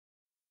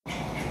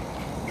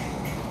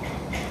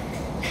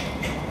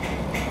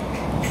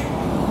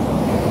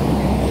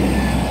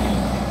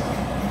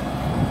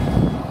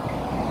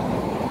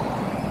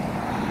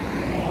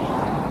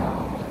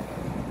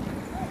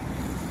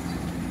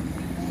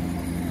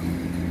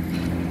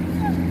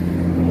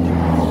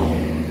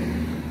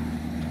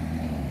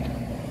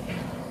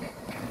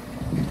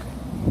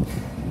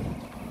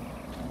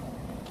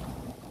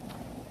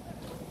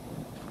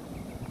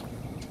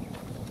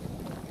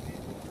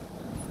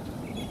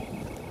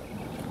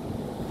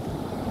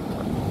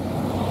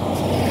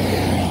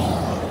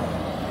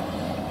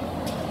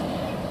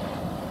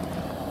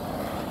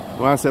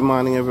Massive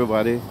morning,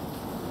 everybody.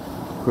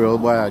 Creole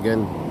boy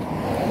again.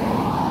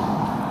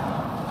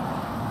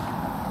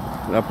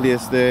 The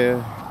place there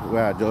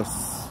where I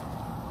just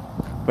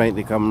point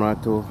the camera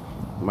to.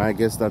 My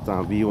guess that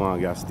on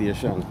B1 gas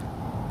station.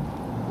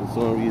 For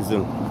some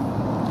reason.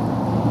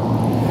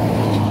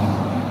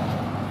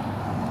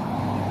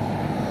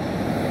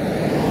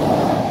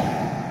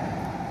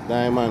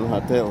 Diamond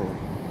Hotel.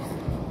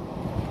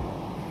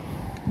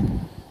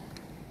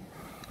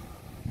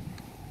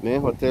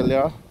 Name hotel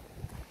here.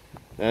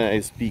 And I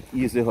speak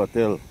easy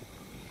hotel.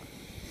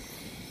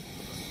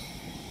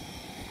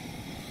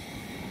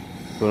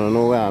 So I don't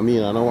know what I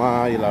mean. I don't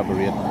want to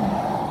elaborate.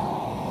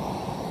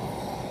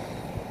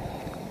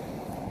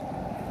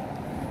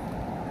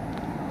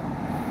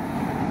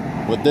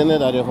 But then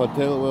at the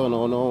hotel where I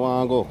don't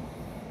want to go.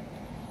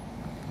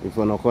 If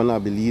you don't come to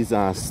Belize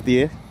and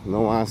stay,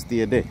 no want to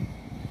stay there.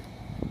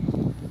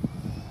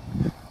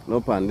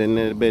 No pan then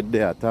the bed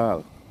there at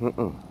all.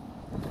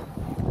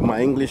 My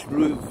English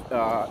viewers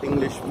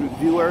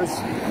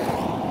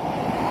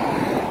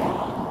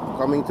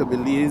coming to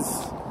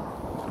Belize,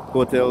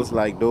 hotels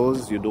like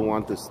those you don't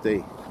want to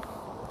stay.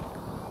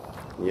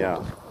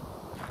 Yeah,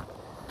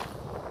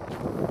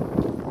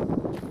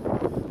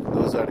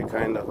 those are the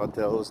kind of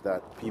hotels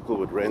that people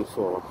would rent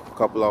for a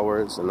couple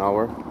hours, an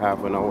hour,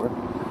 half an hour,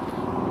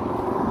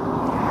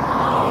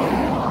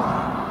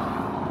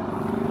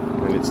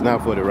 and it's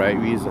not for the right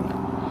reason.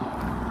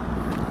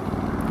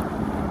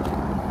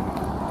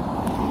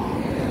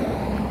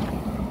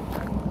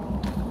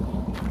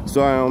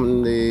 So I'm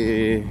on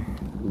the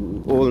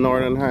old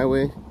Northern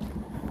Highway.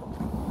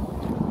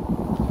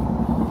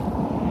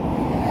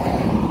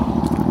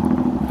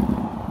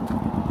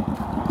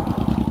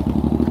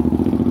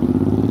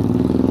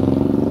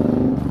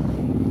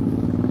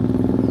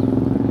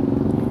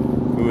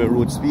 We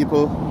roots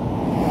people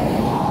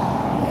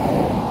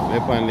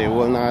up on the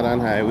old Northern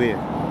Highway.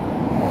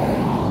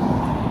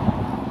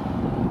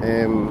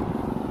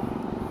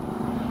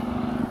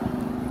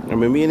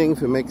 I'm meaning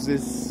to make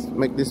this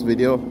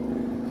video.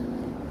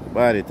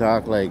 But they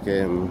talk like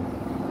Tweety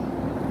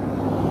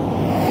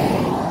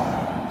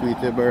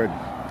bird.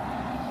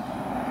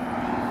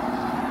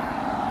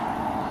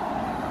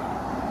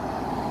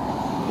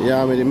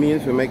 Yeah, I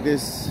mean to make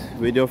this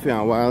video for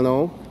a while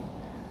now.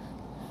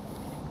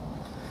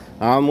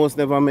 I almost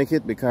never make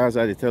it because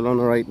I tell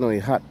you right now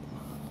it's hot.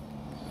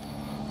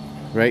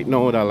 Right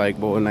now they're like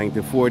about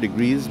 94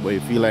 degrees, but you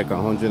feel like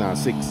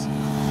 106.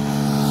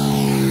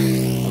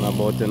 And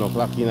about 10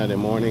 o'clock in the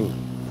morning.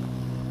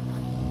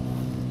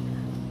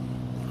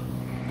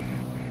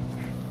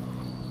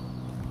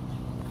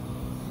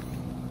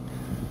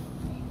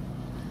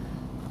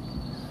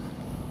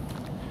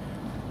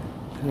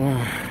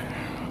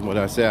 But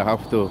I say I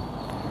have to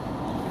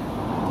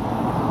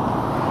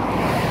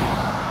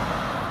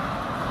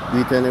do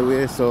it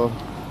anyway, so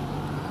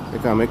I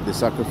can make the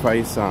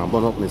sacrifice and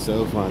burn up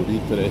myself and do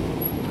it today.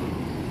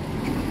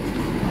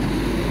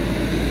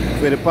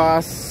 For the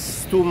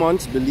past 2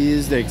 months,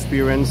 Belize the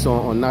experience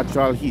on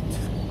natural heat.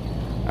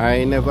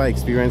 I never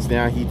experienced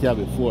the heat here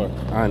before,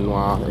 and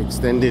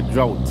extended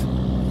drought.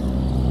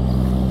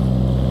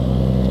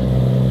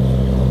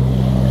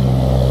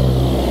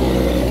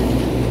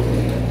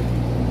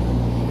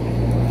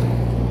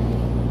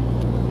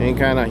 Any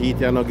kind of heat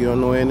here not give you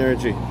no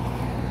energy.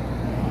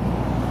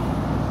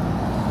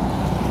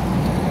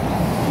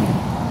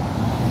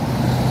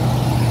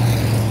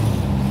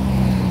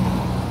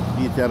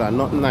 Heat here are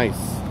not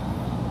nice.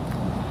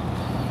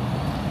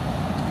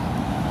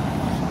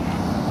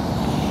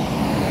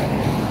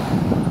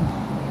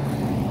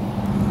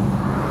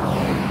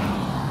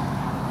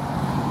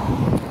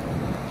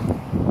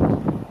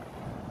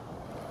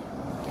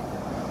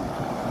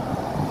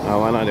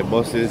 One of the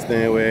buses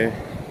anyway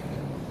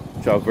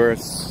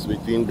traverse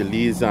between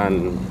Belize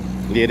and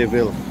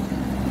Ladyville.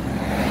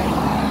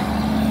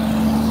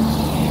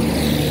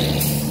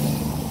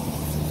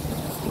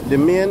 The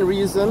main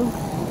reason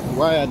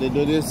why I did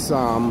do this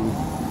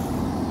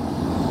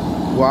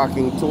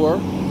walking tour,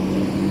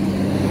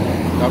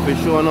 I'll be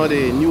showing you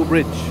the new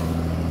bridge.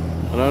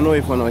 I don't know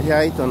if you know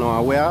hear it or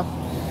know where,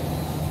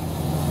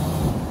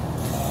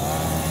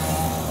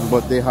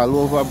 but the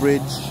Haulover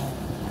Bridge,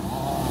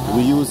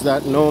 we use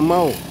that no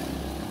more.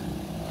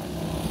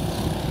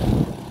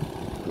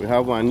 We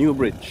have a new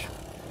bridge.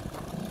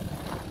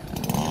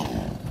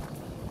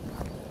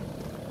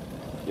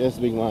 Yes,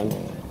 big man.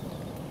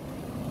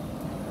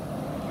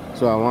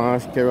 So I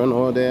want to carry on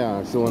over there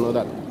and show you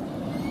that.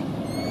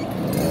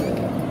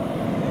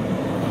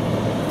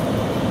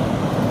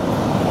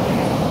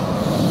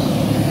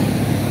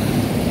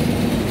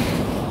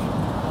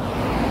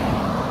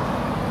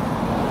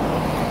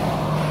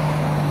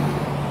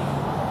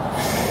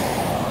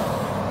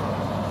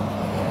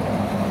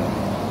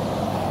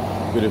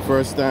 For the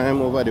first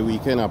time over the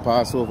weekend I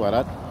pass over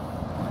that.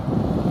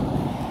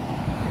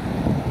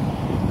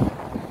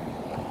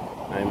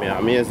 I mean,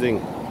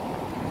 amazing.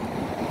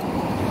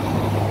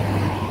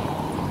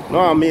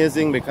 Not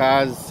amazing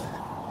because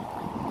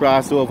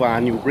cross over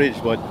a new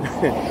bridge, but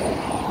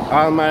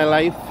all my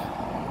life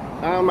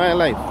all my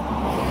life.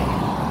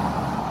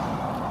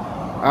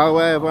 All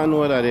I ever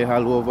know that the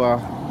Haulover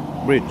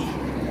Bridge.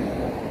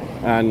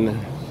 And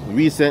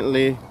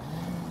recently,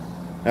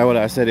 I would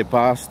have said the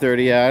past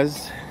 30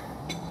 years,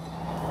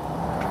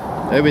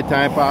 every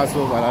time I pass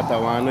over that, I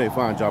want to know if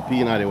I'm dropping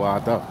in the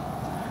water.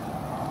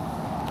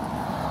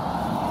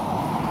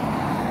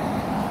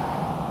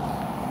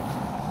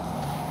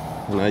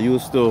 And I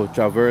used to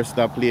traverse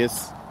that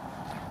place.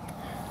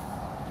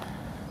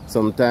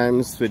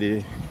 Sometimes for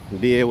the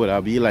day would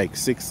have be like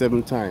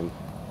 6-7 times.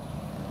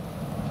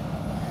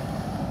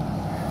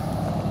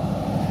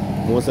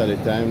 Most of the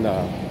time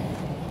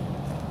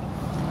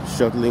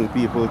shuttling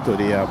people to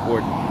the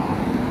airport.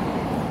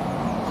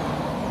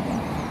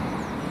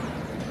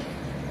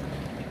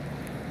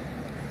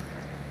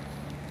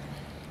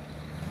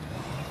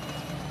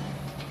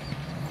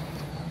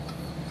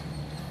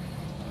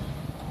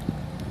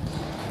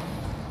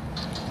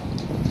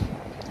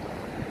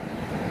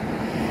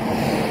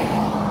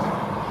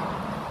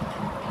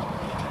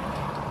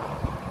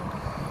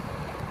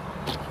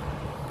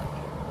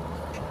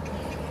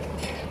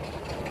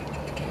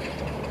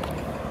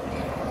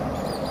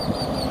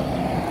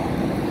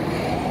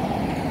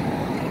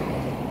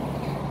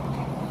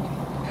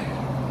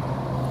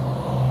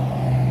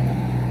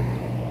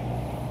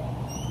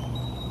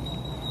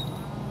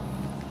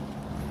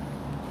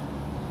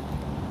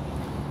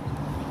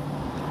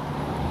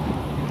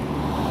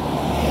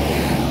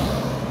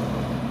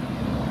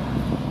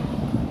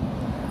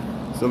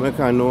 So I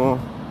can know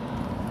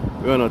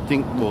we want to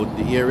think about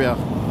the area.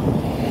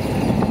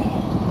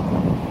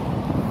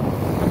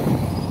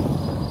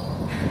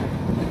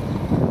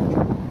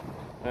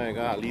 I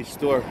got a leaf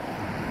store.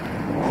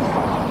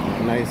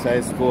 Nice high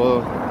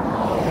school.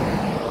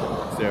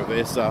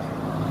 Cerveza.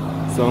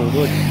 Sound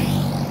good.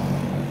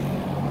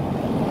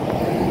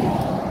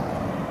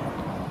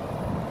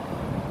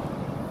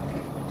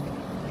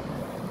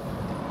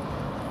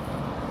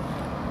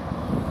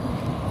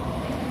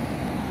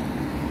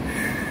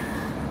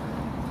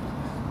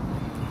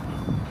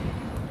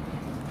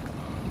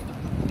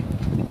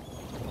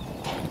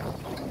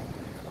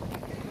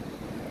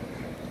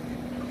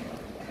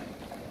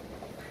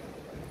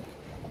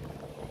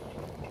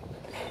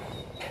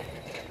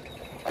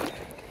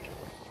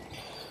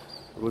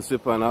 We'll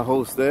sit on a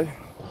house there.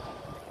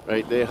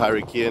 Right there,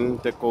 hurricane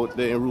take out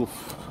the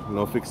roof.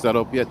 No fix that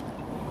up yet.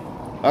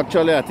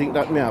 Actually, I think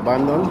that may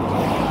abandon.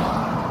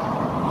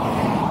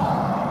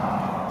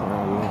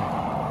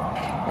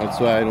 That's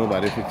why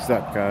nobody fixed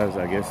that, because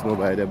I guess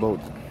nobody there boat.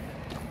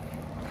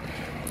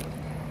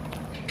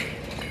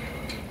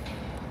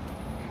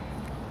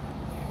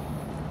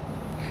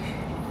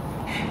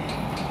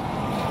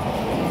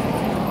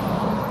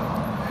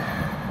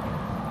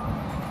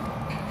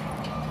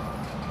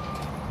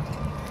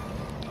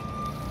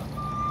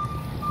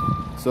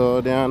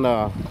 So then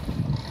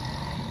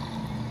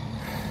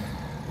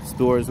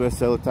stores where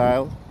sell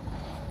tile.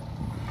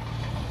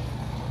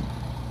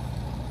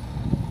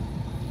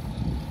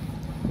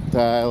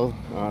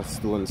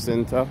 Stone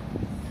center.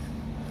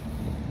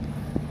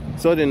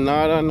 So the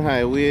Northern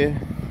Highway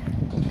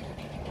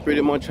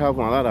pretty much have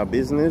a lot of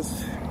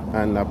business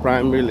and a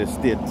prime real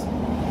estate.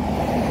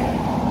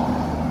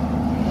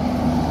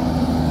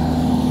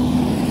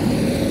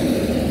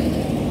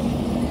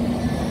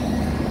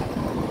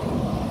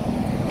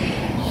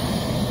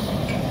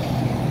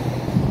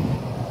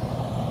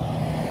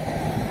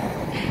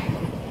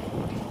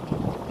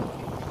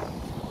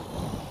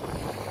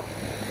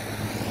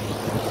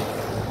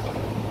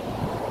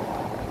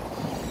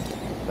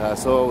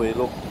 So we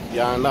look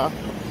yonder,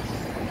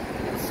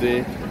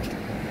 see,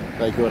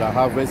 like you would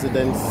have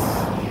residents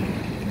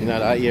in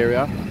that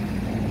area,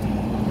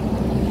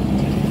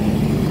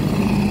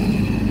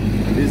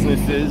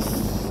 businesses,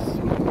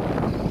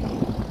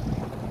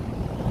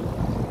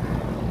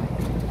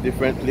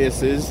 different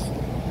places.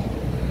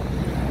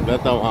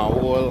 That our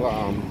whole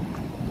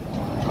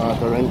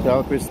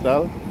rental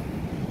crystal.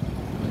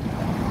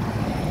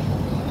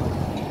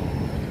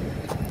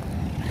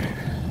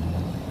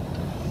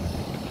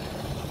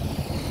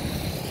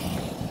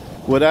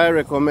 Would I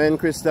recommend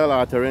Crystal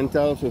Auto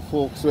Rental for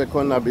folks who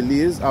come to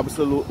Belize?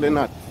 Absolutely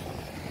not.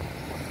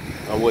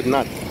 I would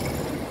not.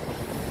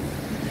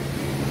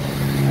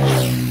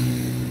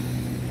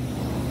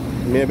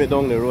 Maybe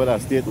down the road I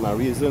state my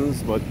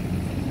reasons, but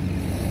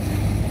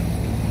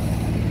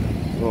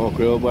no,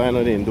 Creole boy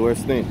not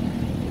endorse thing.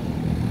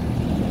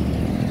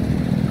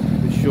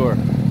 For sure.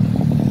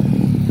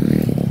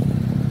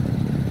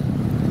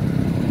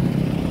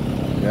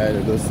 Yeah,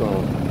 they do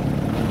some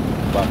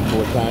back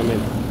 4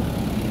 timing.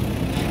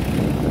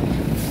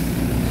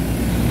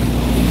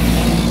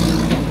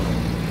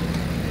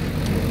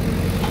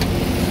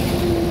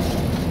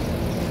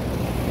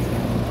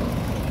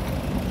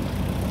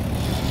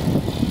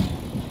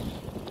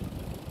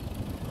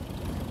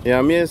 Yeah,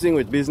 amazing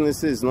with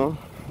businesses, no?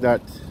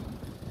 That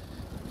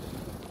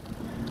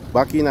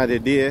back in the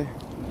day,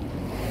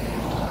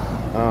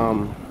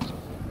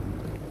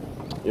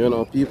 you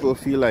know, people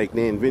feel like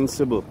they're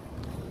invincible.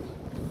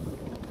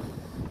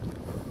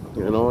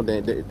 You know,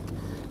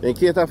 They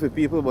cater for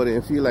people, but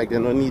they feel like they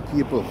don't need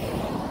people.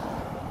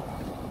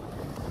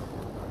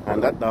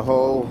 And that's the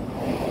whole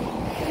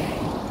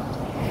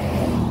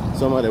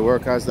some of the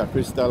workers that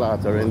Crystal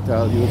Auto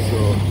Rental used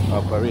to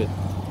operate.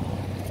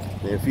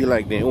 They feel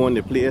like they own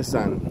the place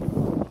and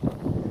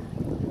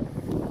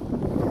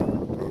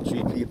they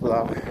treat people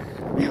out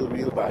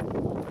real bad.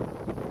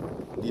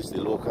 At least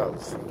the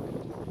locals.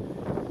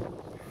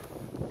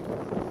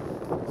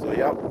 So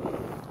yeah.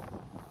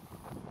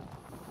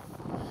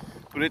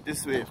 Put it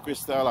this way, if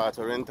Crystal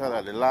Auto Rental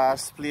are the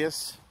last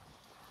place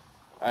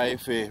I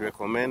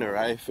recommend or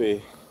I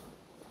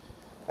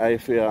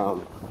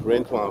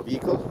rent one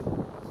vehicle,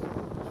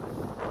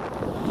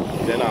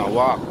 then I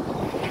walk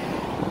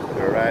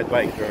or ride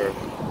bike or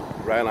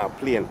ride on a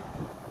plane.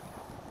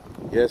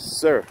 Yes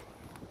sir.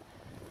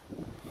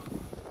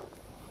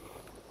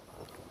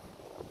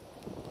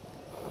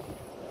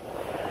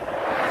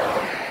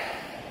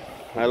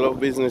 I love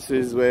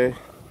businesses where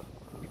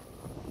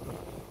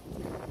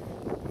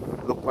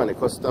look on the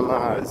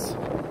customers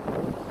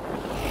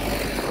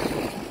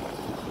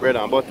bread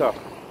and butter,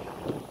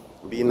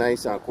 be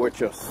nice and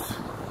courteous,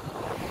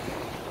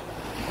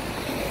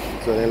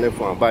 so they left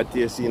one bad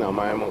taste in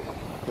my mouth.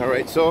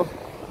 Alright, so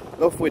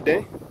enough with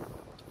them.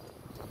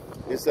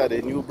 This is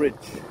the new bridge.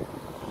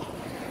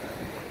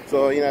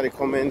 So in the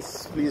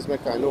comments, please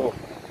make I know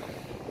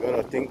what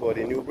you think about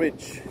the new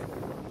bridge.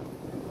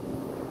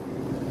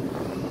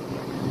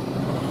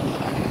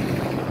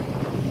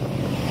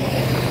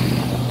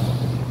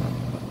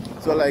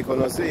 So like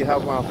when I say you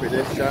have one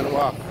pedestrian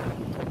walk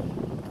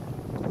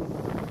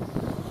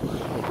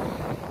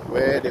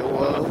where the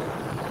whole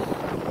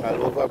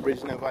Haulover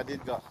Bridge never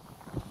did go.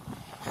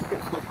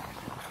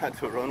 Had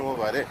to run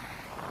over there,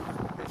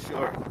 for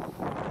sure.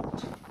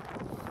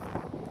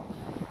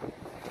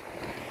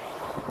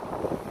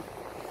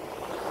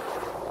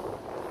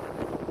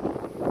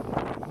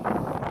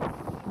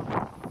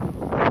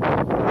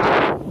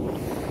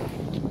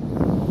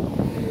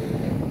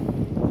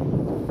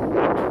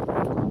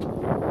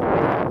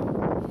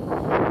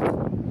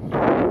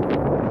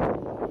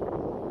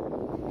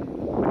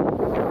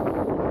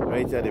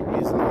 Right at the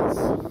breeze nice. I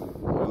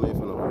don't know if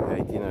I'm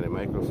hiking at the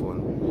microphone.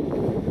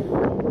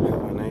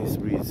 A nice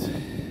breeze.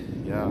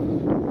 Yeah.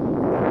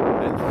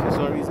 And for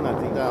some reason I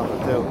think that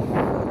hotel.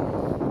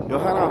 You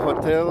had a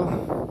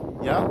hotel,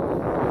 yeah?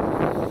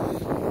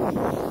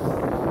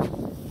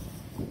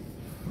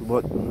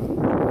 But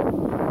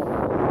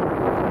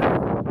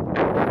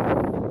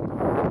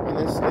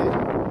honestly,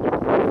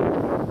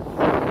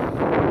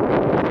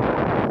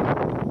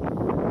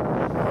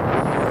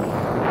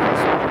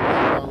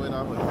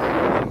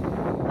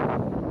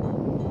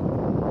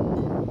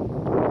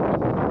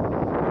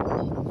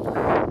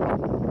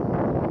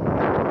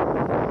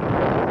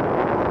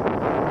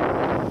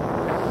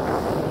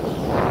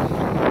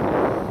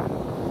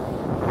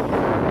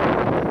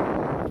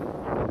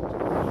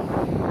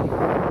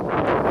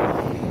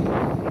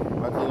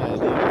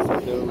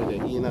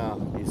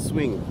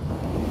 swing.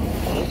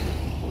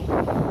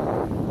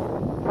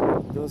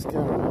 Those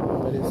can't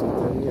remember this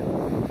hotel here.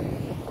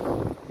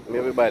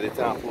 Maybe by the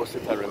time I post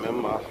it I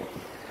remember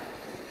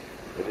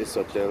this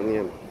hotel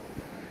name.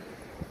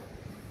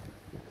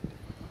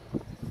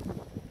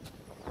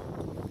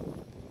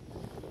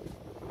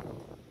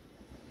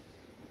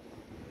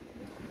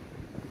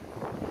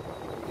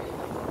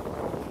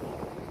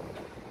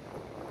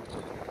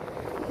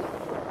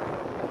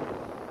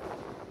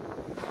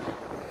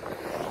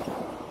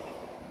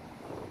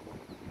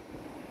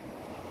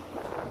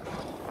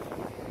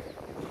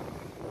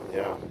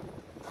 Yeah.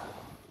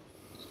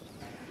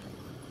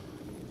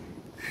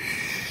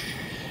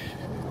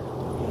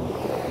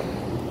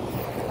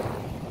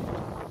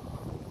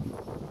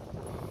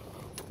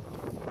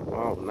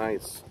 Wow,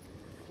 nice.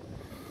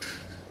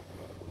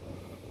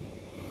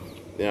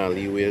 Yeah,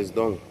 leeway is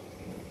done.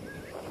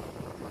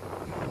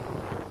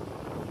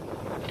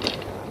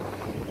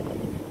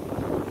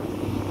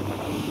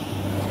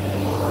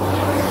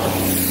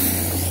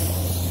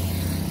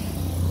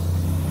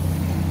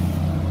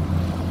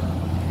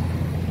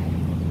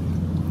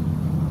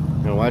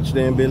 And watch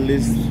them build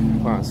this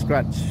from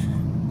scratch.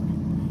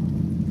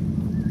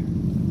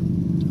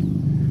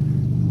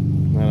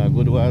 And a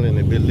good while and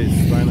the build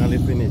is finally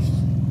finished.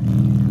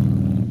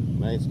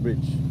 Nice bridge.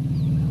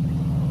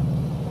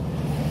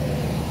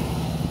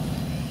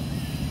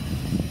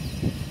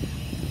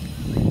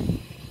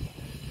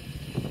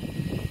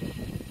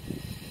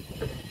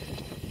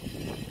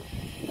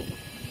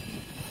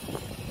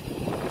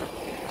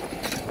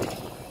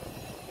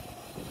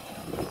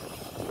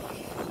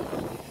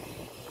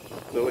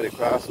 So we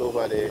cross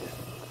over the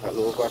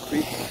Haulover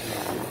Creek,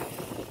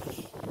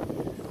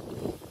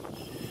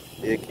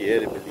 aka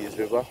the Belize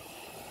River.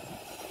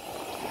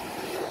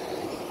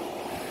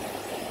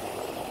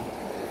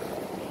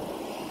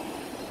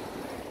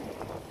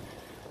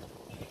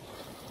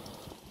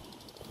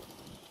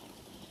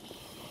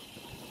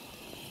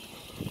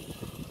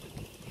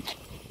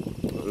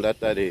 And that's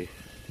the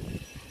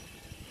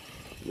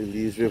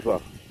Belize River,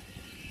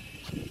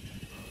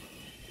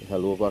 the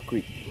Haulover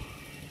Creek.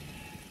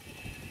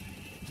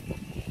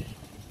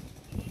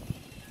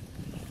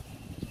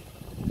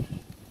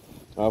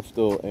 have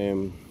to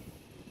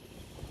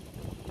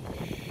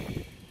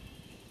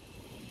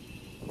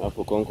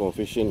come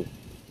fishing.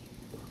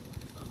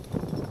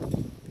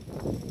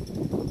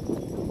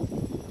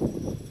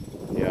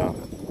 Yeah.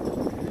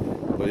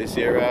 But this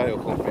area you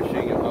come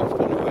fishing, you have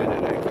to know where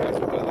the lake has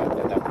because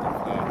that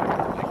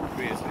adaptive like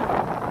crazy.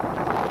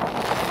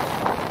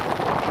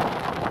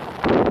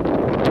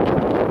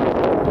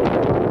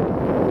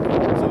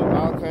 So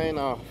all kind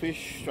of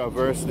fish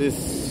traverse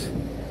this.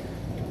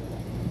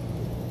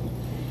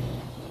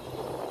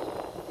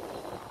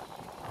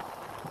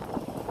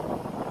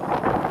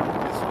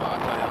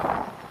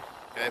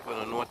 If you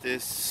don't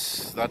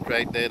notice that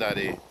right there, that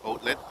the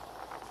outlet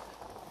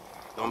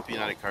dumping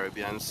at the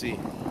Caribbean Sea.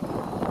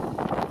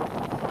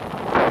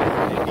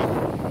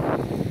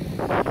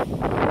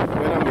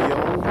 When I'm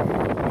young, I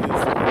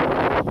used to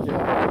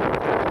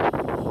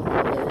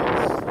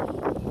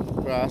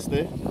go across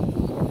there.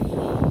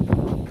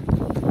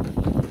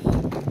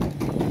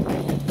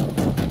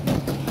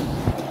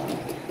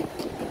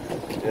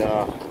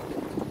 Yeah,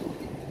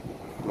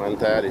 man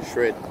tired of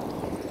shred.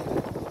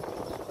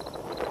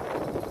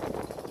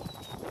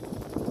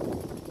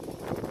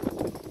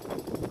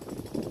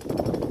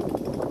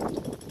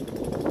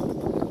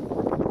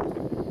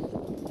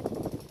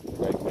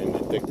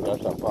 Take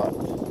that apart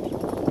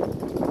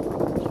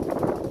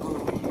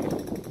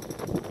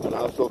and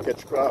also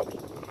catch crabs.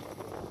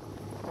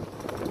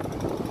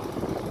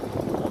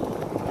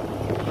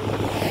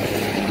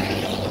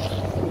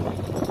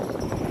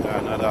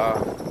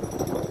 Another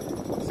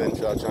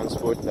essential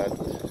transport that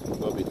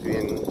go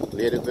between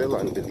Ladyville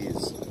and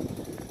Belize.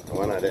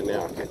 One of them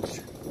there I catch.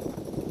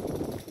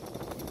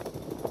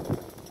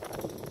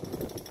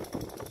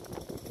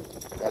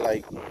 I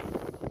like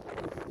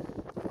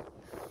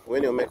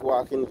when you make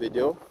walking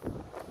video,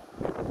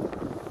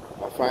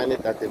 I find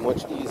it that it's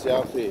much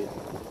easier for,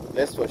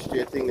 less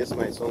frustrating. This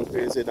might sound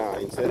crazy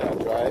than instead of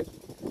drive,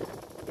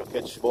 you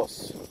catch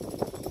bus.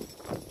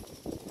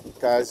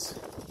 Because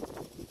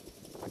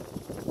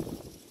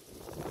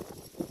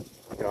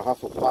you have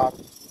to park,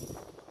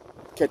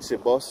 catch the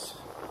bus,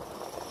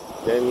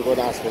 then go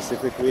down a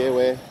specific way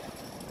where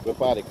you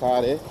park the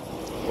car there,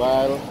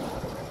 while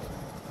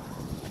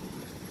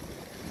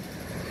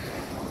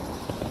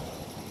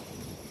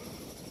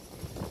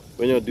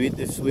when you do it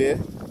this way,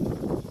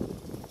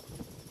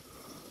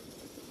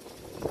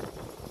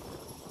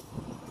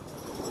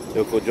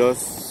 you could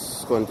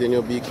just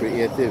continue to be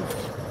creative.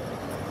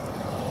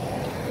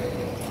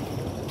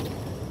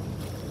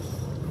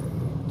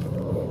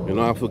 You don't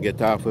have to get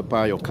off with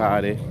your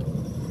car there.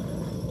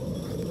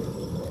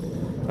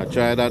 I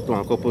tried that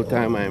one a couple of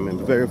times and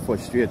it's very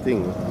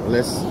frustrating.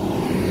 Unless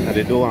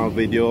I do one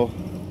video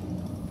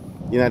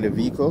in the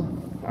vehicle,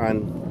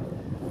 and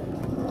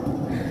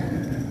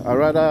I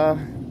rather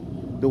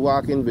do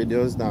walking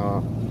videos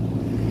than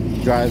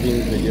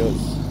driving videos,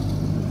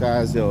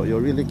 because you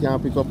really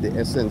can't pick up the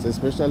essence,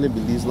 especially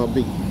Belize not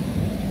big.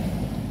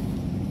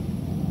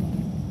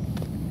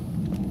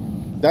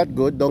 That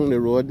go down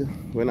the road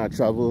when I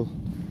travel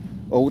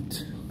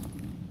out.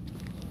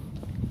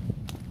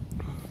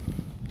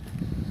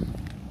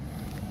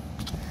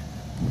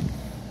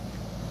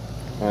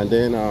 And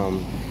then my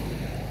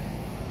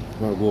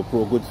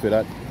GoPro good for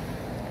that.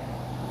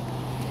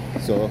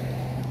 So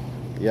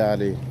yeah,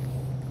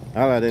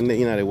 all of them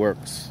in the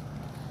works.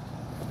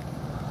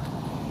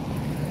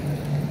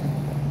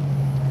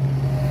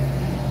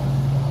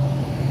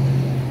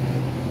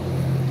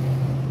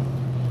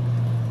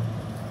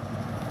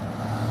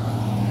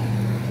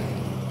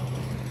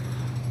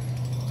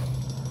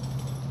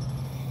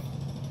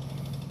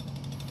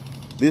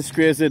 This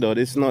crazy though,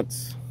 this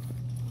nuts.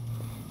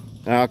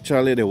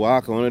 Actually, the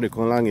walk, I wanted to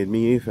come along with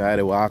me if I had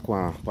to walk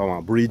on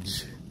my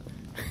bridge.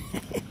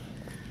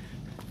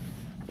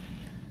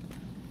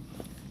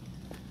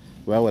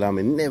 Well, would I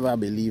never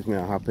believe me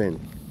happen.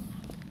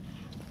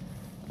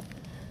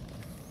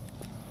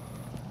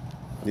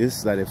 This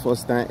is like the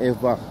first time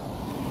ever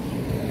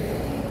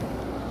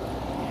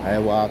I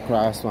walk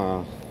across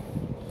from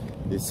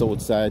the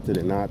south side to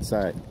the north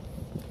side.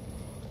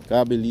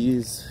 I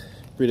believe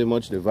pretty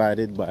much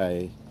divided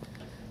by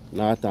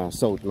north and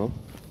south, no?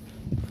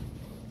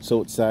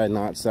 South side,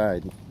 north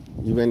side,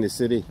 even the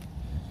city.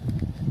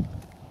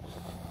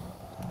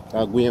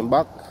 Going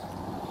back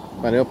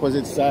on the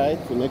opposite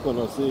side to make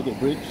us see the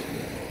bridge,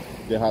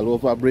 the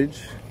Haulover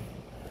Bridge.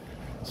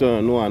 So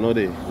I know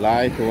the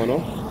light, you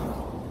know.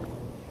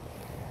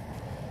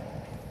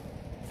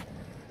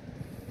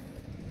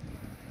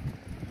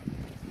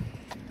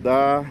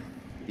 That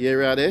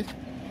area there,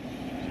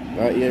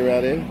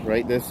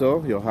 right there,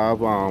 so you have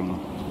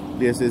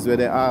places where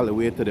they are all the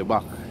way to the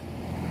back.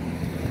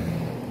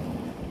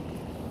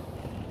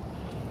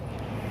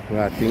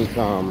 I think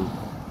own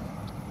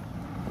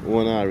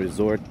a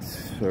resort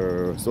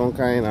or some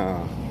kind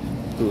of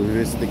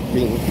touristic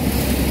thing.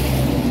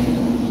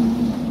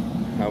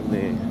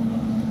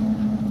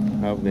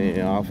 Have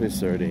the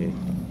office or the, I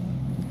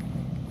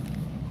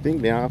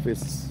think the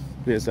office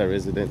place a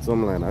resident,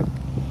 something like that.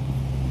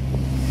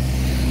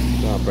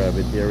 Not a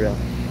private area.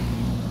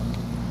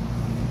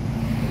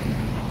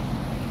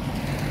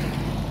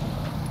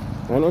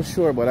 I'm not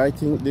sure, but I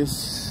think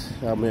this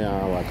what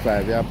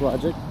 5-year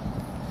project.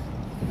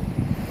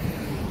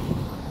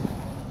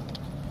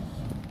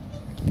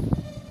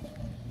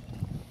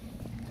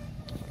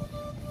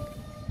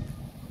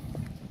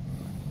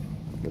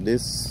 But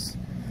this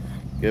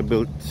get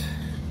built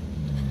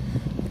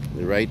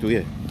the right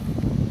way.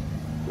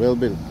 Well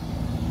built.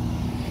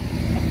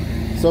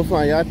 So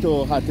from here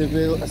to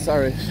Hattieville,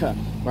 sorry,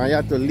 from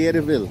here to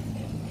Ladyville,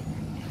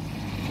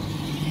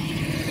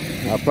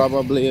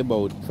 probably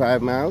about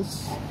 5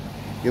 miles,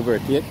 give or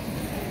take.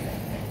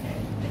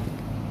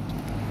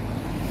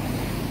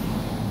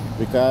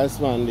 Because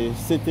from the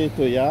city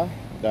to here,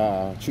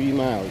 the 3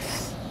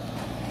 miles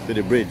to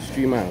the bridge,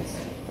 3 miles.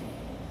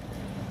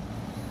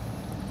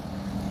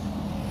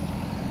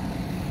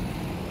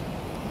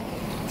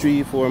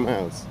 Three, 4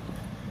 miles.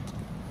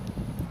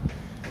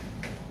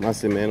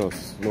 Más o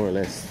menos, more or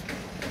less.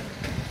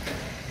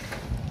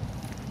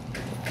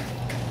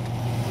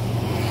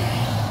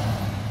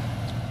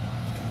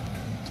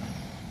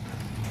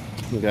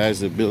 You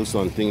guys have built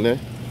something there.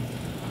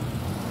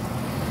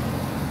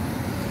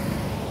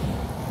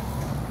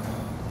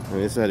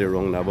 And this is the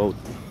roundabout.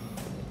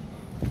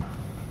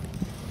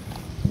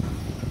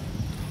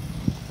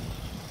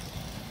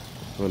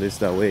 So this is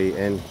the way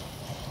in.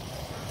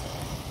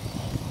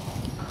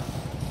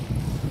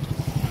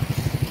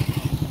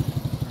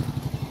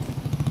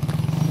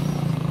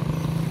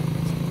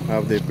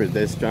 Have the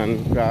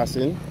pedestrian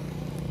crossing.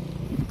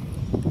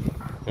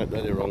 That's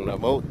the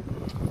roundabout.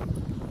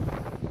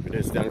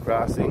 Pedestrian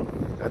crossing.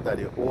 That's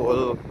the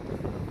whole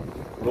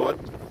road.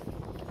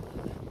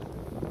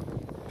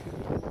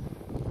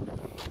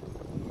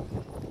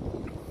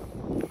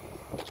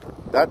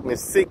 That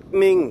is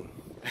sickening,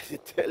 I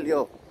tell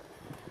you.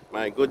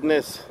 My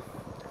goodness.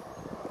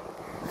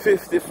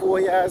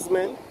 54 years,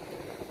 man.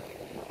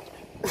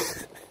 I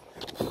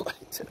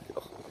tell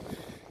you.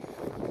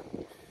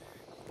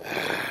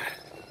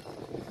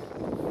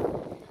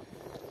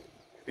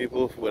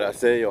 People would have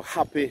said you're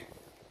happy.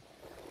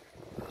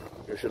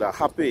 You should have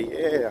happy.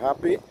 Yeah,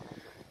 happy.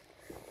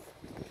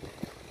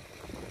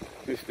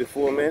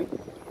 54 men.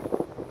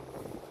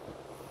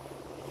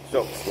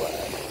 Shucks, wow.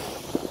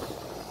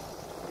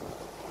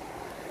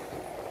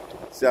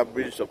 See, that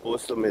bridge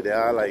supposed to be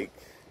there like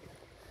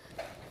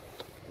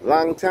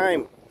long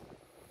time.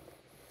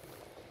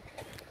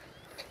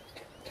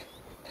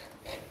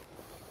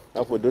 I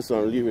have to do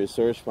some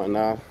research for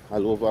now.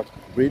 Haulover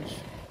Bridge.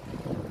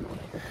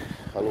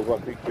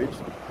 Haulover Creek Bridge.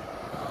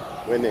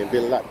 When they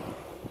build that.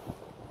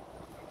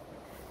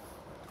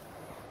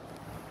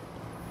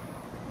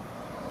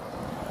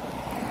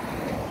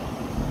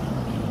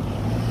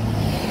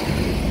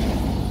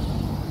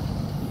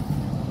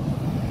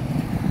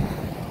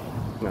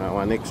 Now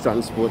our next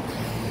transport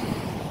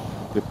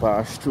we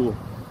pass through.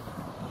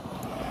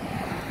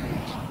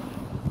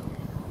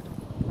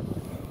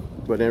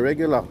 But in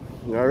regular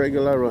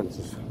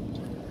runs.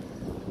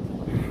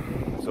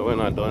 So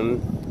when I'm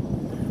done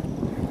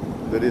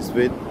with this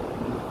vid,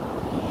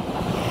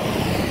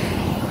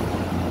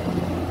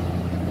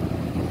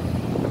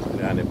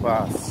 and the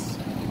pass.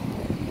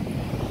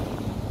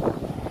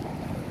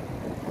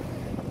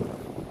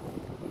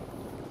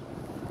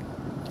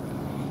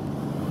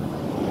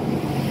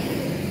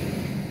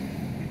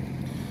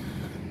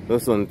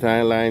 Those some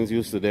time lines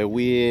used to there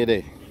way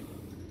there.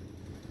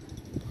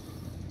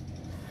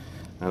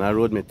 And that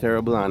road me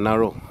terrible and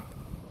narrow.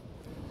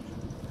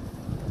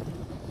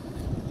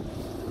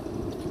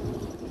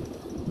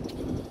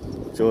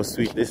 So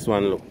sweet this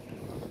one look.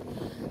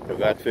 You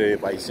got for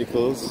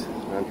bicycles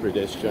and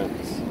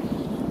pedestrians.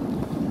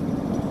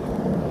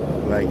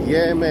 Like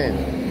yeah man.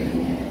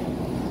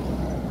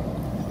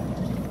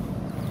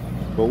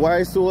 But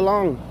why so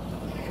long?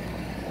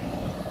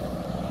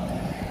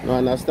 No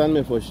understand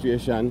my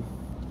frustration.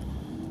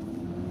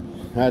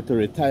 I had to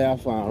retire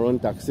from run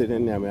taxi,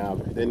 then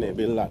they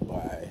build that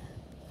boy.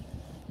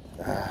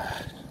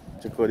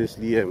 Check out this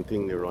Liam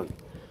thing they run.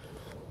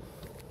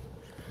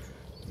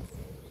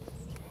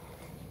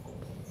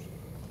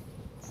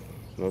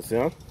 No see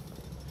huh?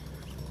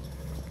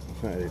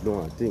 They don't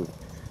want thing.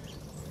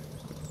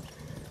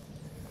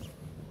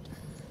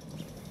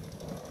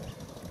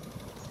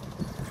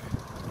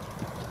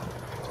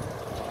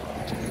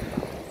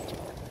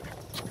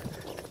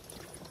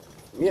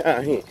 Yeah,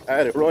 I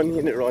had to run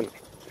in the run.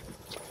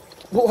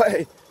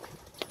 Boy!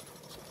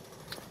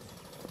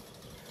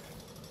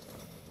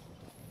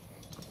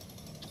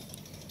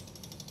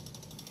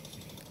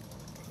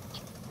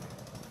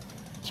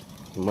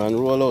 Man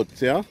roll out,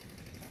 see ya?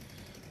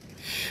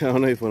 I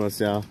don't know if you know,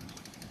 see ya?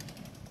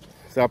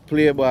 It's a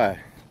playboy.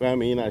 I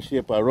mean, in a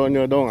shape, I run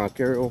you down and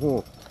carry you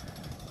home.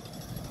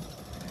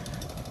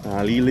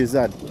 A little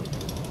lizard.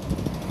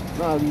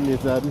 Not a little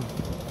lizard.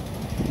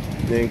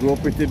 They grow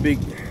pretty big.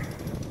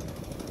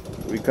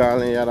 We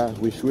call it a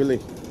wish willy.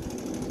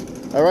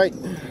 Alright.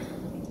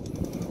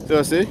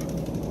 So see?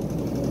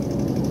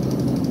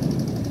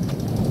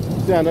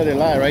 See another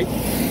lie, right?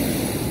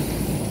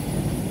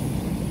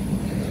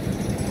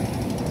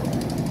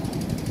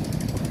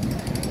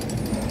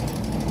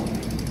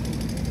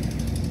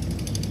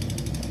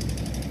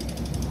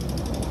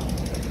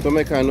 So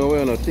make I know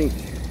where I think.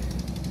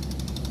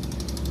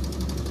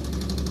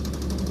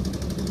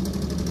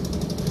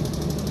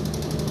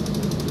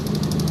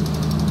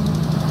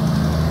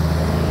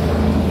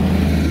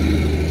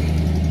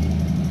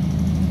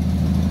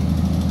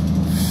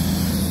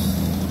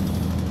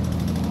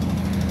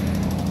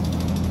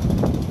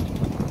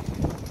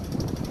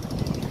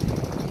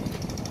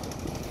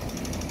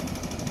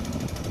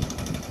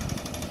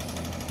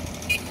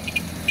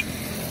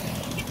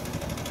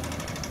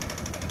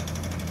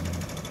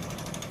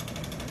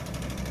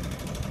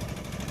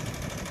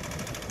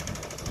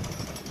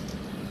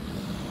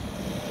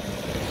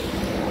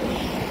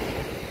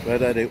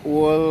 Rather the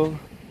old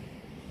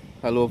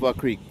Haulover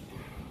Creek.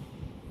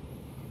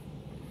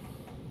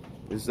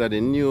 This is the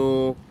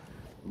new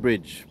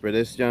bridge,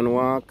 pedestrian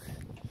walk.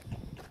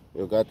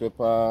 You got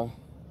a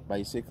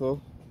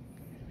bicycle,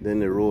 then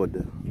the road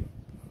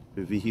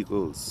with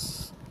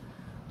vehicles.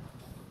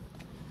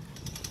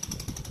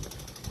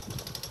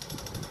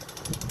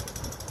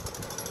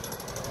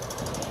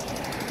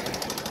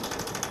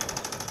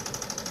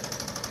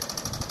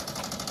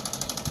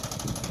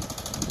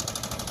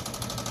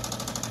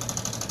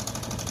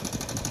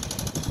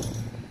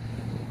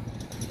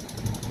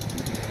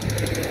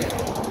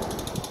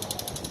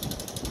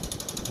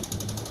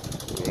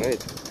 Right.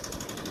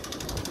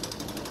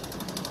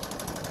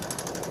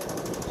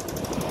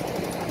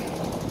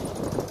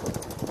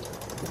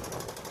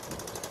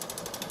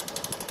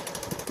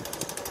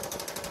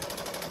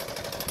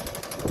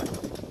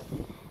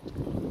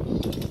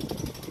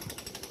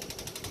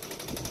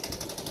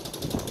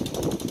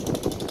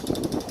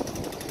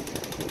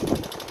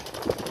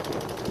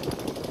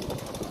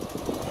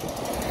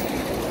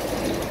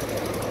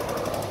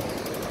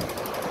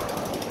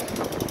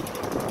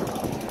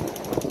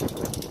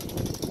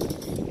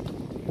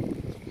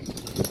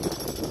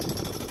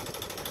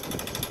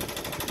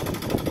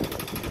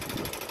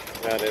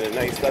 Yeah, then a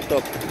nice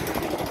setup.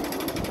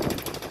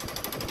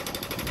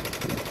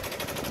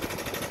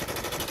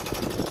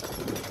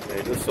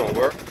 They do some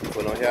work.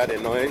 You don't hear the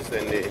noise,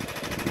 and they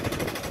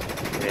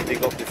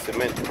dig up the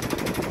cement.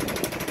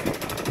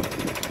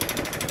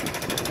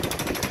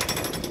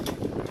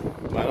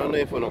 I don't know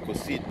if you could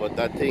see it, but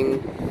that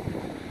thing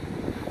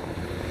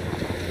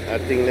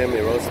let me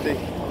rusty.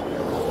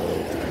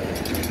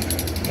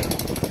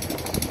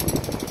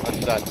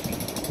 What's that?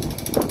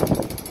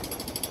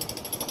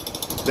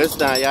 Let's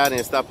not yard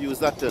and stop use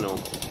that, you know.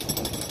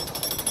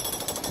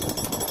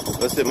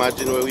 Just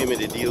imagine where we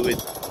made a deal with.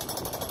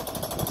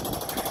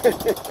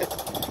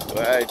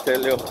 Well, I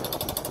tell you.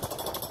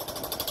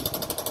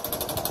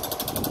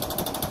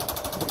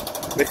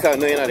 Make I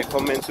know in the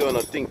comments you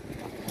wanna think.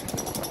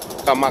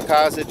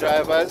 Kamikaze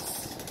drivers.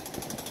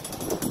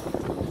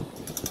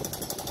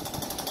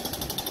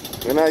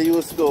 When I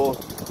used to go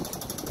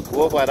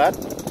over that,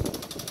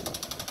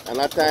 and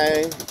that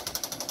time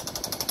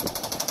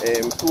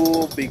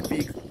two big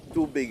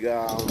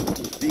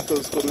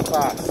vehicles couldn't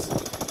pass,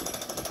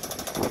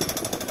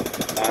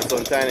 and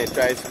sometimes they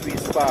try to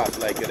squeeze past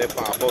like you're on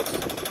a bus,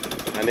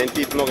 and then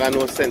people don't got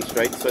no sense,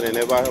 right? So they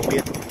never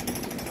wait.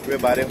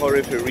 Everybody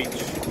hurry to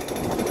reach.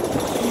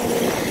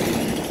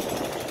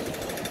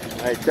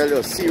 I tell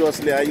you,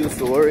 seriously, I used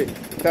to worry.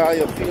 Because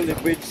you feel the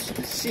bridge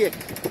shake,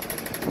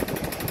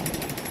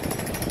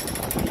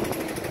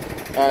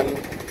 and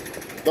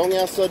down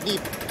here so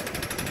deep.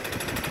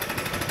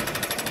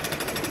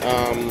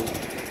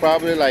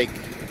 Probably like,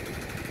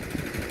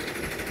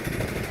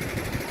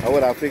 I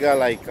would have figured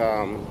like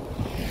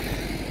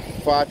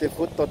 40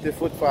 foot, 30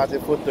 foot, 40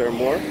 foot or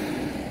more,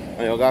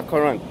 and you got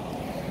current,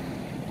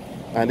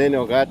 and then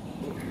you got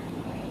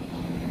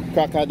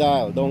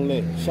crocodile down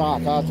there,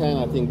 shark, all kind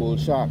of thing about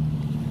shark.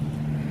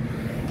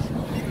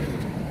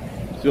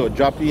 So you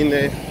drop in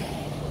there,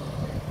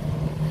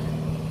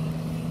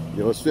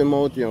 you swim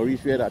out, you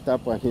reach where the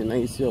top and you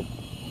nice up.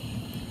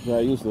 So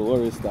I used to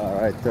worry star,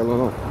 right? Tell you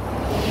now.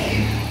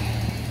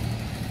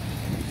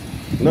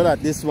 Know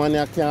that this one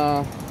you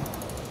can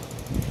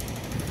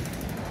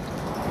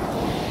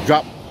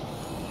drop,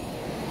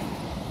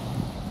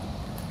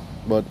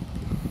 but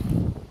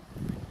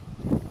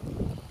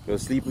you'll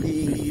sleep a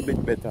little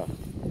bit better.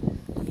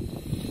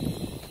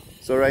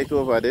 So right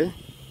over there,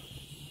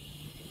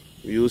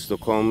 we used to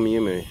come, me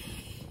and my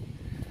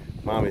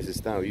mom and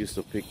sister, we used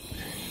to pick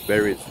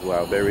berries,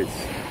 wild berries.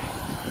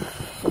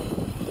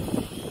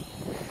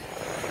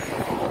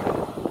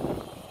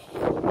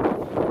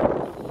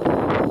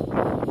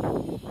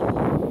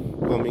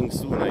 Coming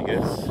soon, I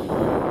guess.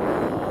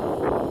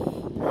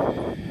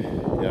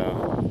 Yeah.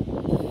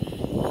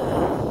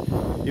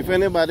 If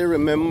anybody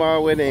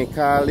remember when they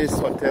call this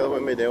hotel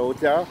when they out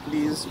here,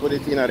 please put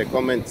it in the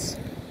comments.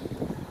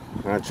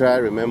 I'll try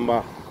to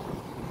remember.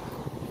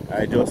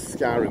 I just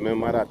can't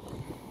remember that.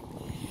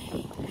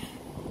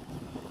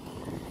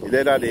 It's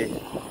either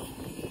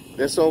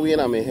there's some way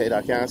in my head,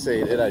 I can't say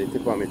it, either the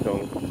tip of my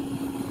tongue.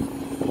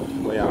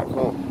 But yeah,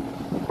 come.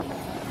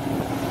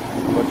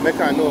 But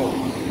make I know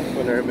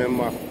when I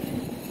remember.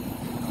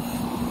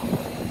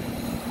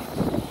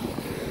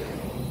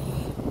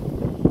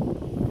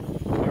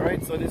 Alright.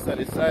 Alright, so this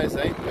is the size,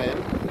 right, man?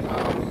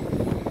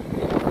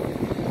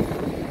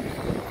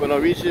 Gonna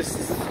reach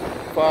this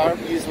far,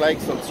 please like,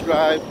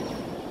 subscribe,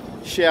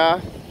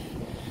 share.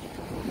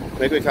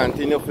 Make we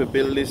continue to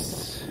build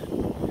this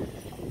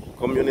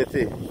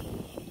community.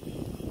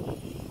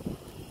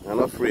 I'm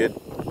not afraid.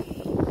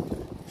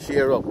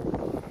 Share up,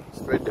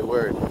 spread the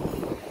word.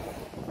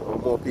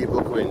 So more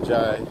people can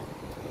enjoy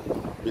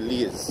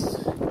Belize.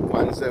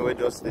 Ones where we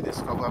just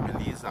discover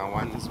Belize, and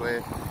ones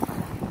where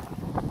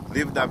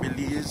live the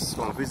Belize,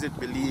 come visit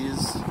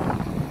Belize,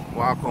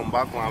 want to come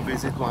back, want to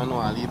visit one,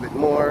 want to leave it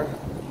more.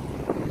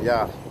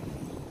 Yeah.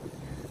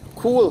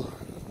 Cool.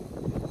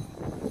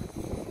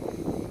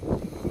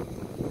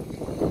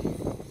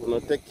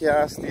 Take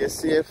care, stay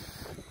safe.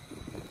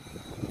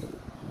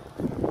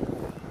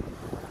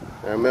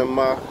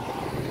 Remember,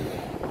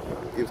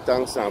 give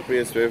thanks and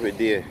praise for every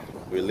day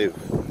we live.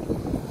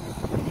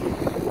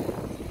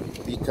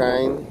 Be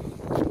kind,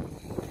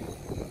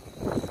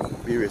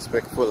 be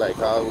respectful like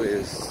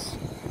always.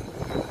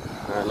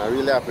 And I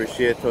really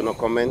appreciate your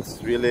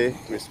comments, really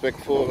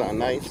respectful and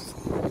nice.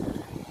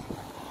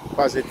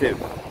 Positive.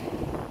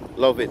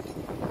 Love it.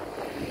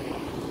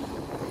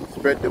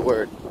 Spread the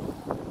word.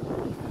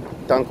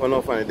 Thank you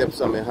enough from the depths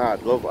of my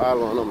heart. Love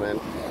all of you, man.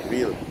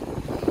 Real.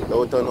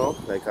 Don't you know?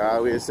 Like I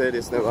always said,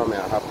 it's never may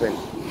happen.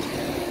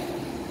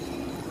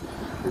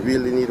 We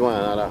really need one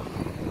another.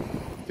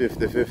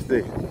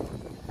 50-50.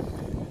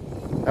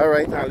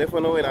 Alright, I'll let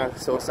you know with our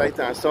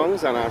society and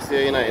songs, and I'll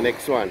see you in the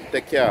next one.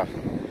 Take care.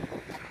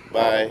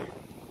 Bye.